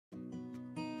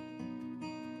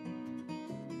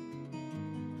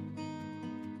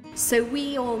So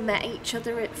we all met each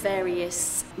other at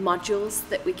various modules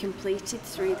that we completed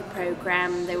through the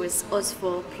programme. There was us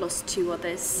four plus two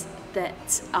others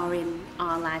that are in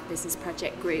our Live Business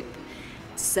Project group.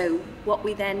 So what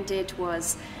we then did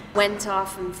was went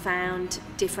off and found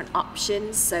different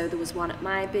options. So there was one at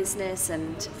my business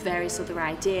and various other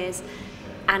ideas,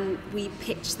 and we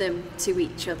pitched them to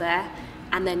each other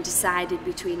and then decided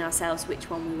between ourselves which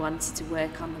one we wanted to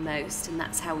work on the most, and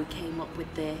that's how we came up with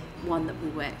the one that we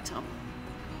worked on.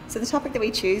 So the topic that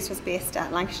we chose was based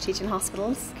at Lancashire Teaching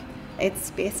Hospitals.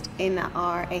 It's based in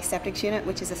our aseptics unit,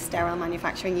 which is a sterile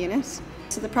manufacturing unit.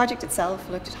 So the project itself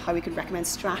looked at how we could recommend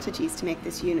strategies to make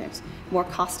this unit more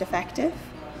cost effective.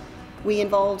 We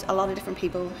involved a lot of different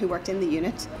people who worked in the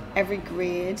unit, every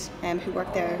grade who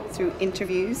worked there through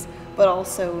interviews, but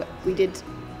also we did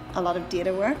a lot of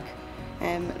data work,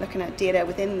 looking at data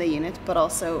within the unit, but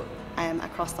also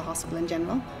across the hospital in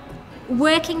general.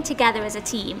 Working together as a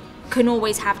team can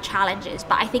always have challenges,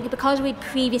 but I think because we'd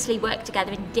previously worked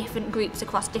together in different groups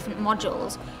across different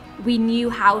modules, we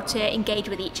knew how to engage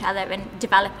with each other and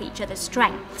develop each other's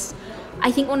strengths.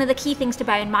 I think one of the key things to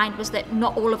bear in mind was that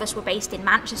not all of us were based in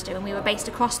Manchester, and we were based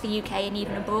across the UK and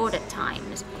even abroad at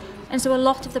times. And so a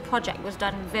lot of the project was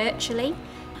done virtually.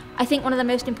 I think one of the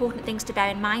most important things to bear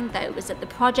in mind, though, was that the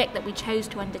project that we chose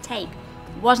to undertake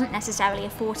wasn't necessarily a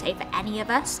forte for any of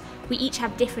us. We each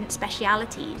have different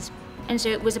specialities, and so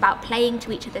it was about playing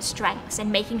to each other's strengths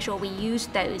and making sure we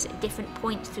used those at different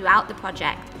points throughout the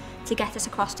project to get us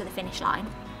across to the finish line.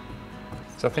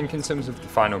 So I think in terms of the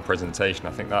final presentation,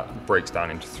 I think that breaks down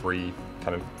into three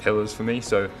kind of pillars for me.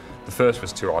 So the first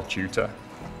was to our tutor.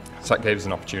 So that gave us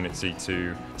an opportunity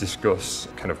to discuss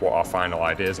kind of what our final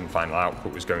ideas and final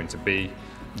output was going to be.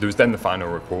 There was then the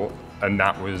final report, and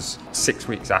that was 6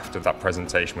 weeks after that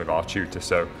presentation with our tutor.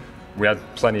 So we had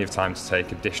plenty of time to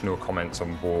take additional comments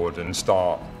on board and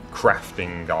start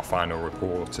crafting our final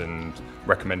report and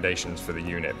recommendations for the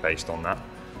unit based on that.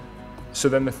 So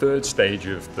then the third stage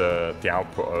of the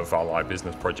output of our Live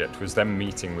Business project was then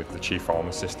meeting with the Chief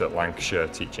Pharmacist at Lancashire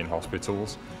Teaching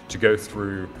Hospitals to go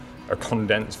through a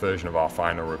condensed version of our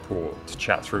final report, to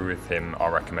chat through with him our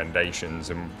recommendations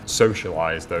and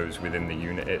socialise those within the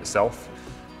unit itself.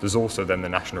 There's also then the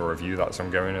national review that's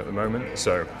ongoing at the moment.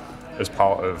 So as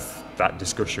part of that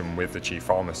discussion with the Chief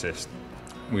Pharmacist,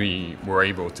 we were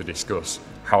able to discuss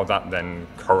how that then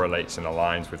correlates and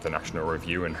aligns with the national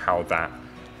review and how that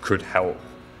could help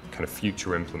kind of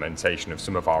future implementation of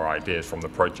some of our ideas from the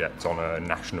project on a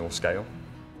national scale.